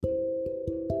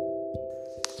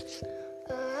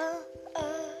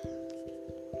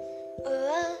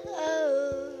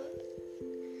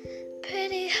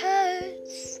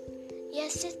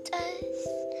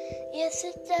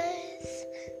'cause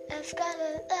I've got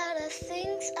a lot of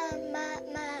things on my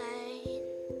mind.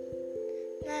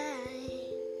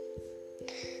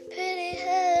 Pretty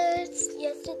hurts,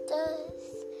 yes it does,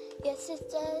 yes it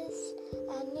does.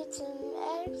 I need some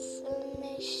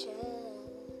explanation,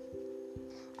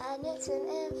 I need some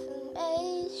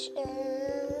information.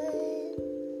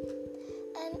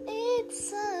 I need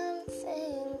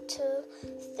something to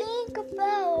think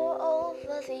about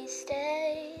over these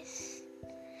days,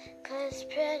 'cause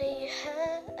pretty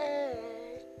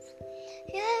hurts.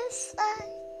 Yes, I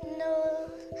know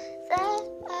that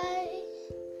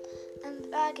I'm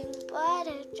bragging, but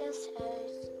it just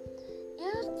hurts.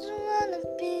 You don't wanna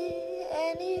be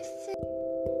anything